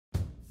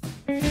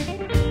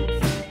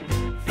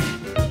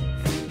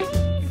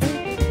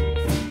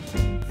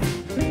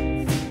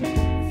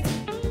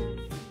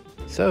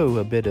So,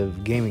 a bit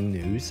of gaming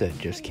news that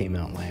just came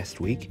out last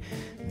week.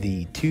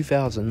 The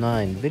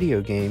 2009 video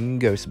game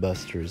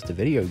Ghostbusters, the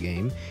video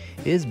game,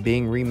 is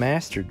being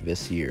remastered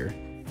this year.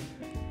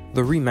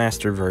 The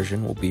remastered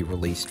version will be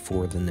released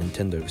for the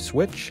Nintendo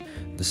Switch,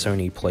 the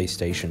Sony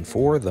PlayStation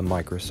 4, the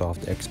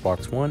Microsoft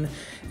Xbox One,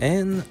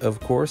 and, of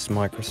course,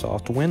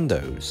 Microsoft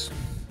Windows.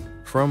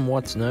 From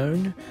what's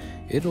known,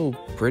 it'll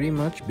pretty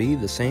much be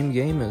the same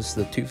game as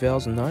the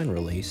 2009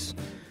 release.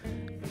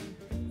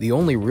 The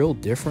only real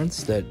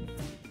difference that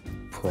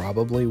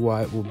probably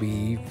why it will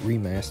be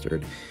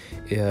remastered,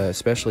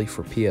 especially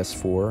for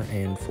PS4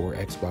 and for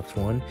Xbox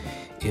One,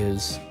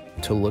 is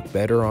to look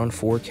better on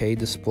 4K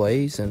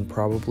displays and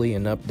probably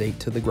an update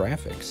to the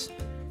graphics.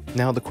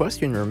 Now the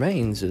question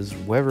remains is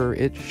whether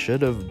it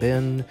should have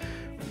been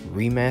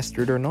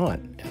remastered or not.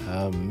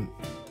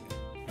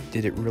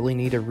 Did it really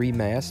need a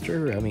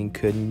remaster? I mean,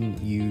 couldn't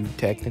you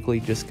technically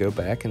just go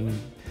back and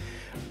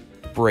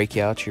break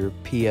out your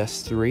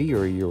PS3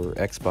 or your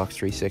Xbox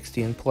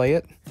 360 and play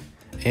it?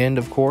 And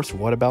of course,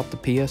 what about the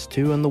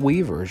PS2 and the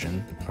Wii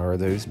version? Are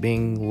those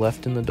being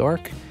left in the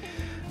dark?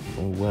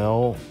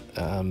 Well,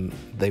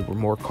 they were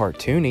more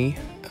cartoony.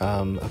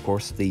 Of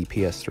course, the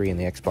PS3 and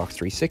the Xbox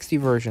 360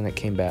 version that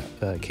came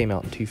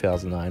out in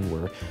 2009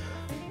 were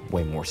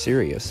way more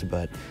serious,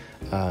 but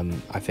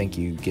I think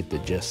you get the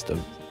gist of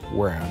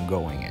where I'm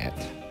going at.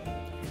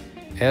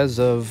 As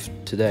of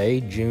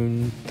today,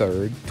 June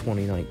 3rd,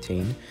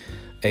 2019,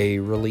 a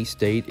release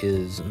date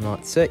is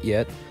not set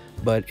yet,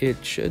 but it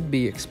should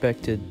be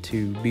expected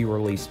to be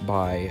released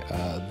by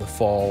the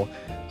fall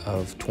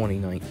of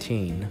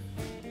 2019.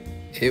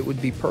 It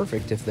would be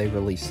perfect if they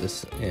released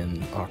this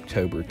in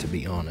October, to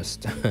be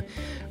honest.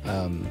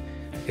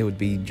 It would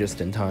be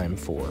just in time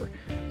for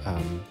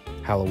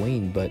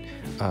Halloween, but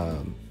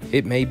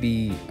it may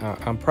be,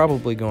 I'm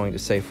probably going to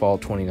say fall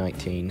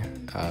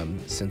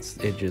 2019, since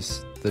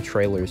the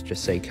trailers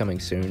just say coming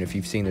soon. If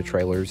you've seen the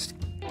trailers,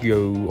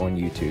 go on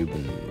YouTube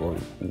or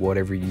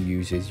whatever you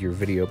use as your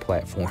video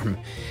platform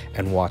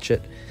and watch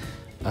it.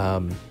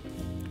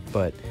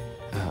 But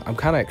I'm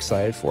kind of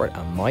excited for it.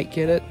 I might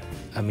get it.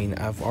 I mean,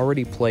 I've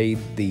already played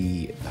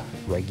the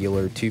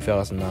regular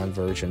 2009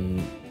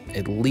 version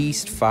at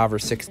least 5 or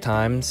 6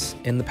 times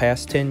in the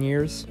past 10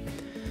 years.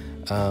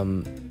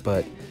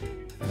 But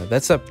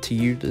that's up to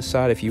you to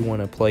decide if you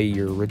want to play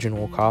your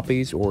original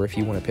copies or if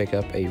you want to pick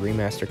up a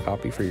remaster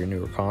copy for your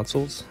newer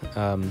consoles.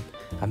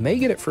 I may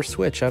get it for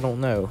Switch, I don't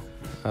know.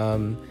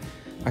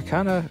 I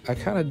kind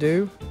of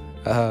do.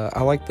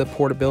 I like the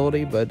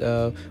portability, but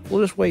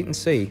we'll just wait and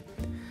see.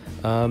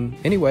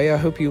 Anyway, I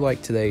hope you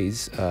liked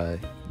today's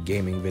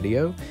gaming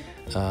video.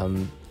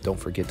 Don't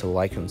forget to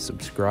like and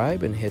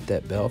subscribe and hit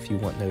that bell if you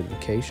want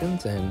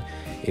notifications, and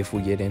if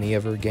we get any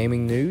other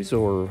gaming news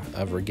or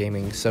other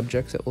gaming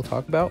subjects that we'll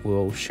talk about,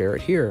 we'll share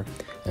it here.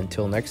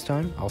 Until next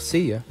time, I'll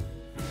see ya.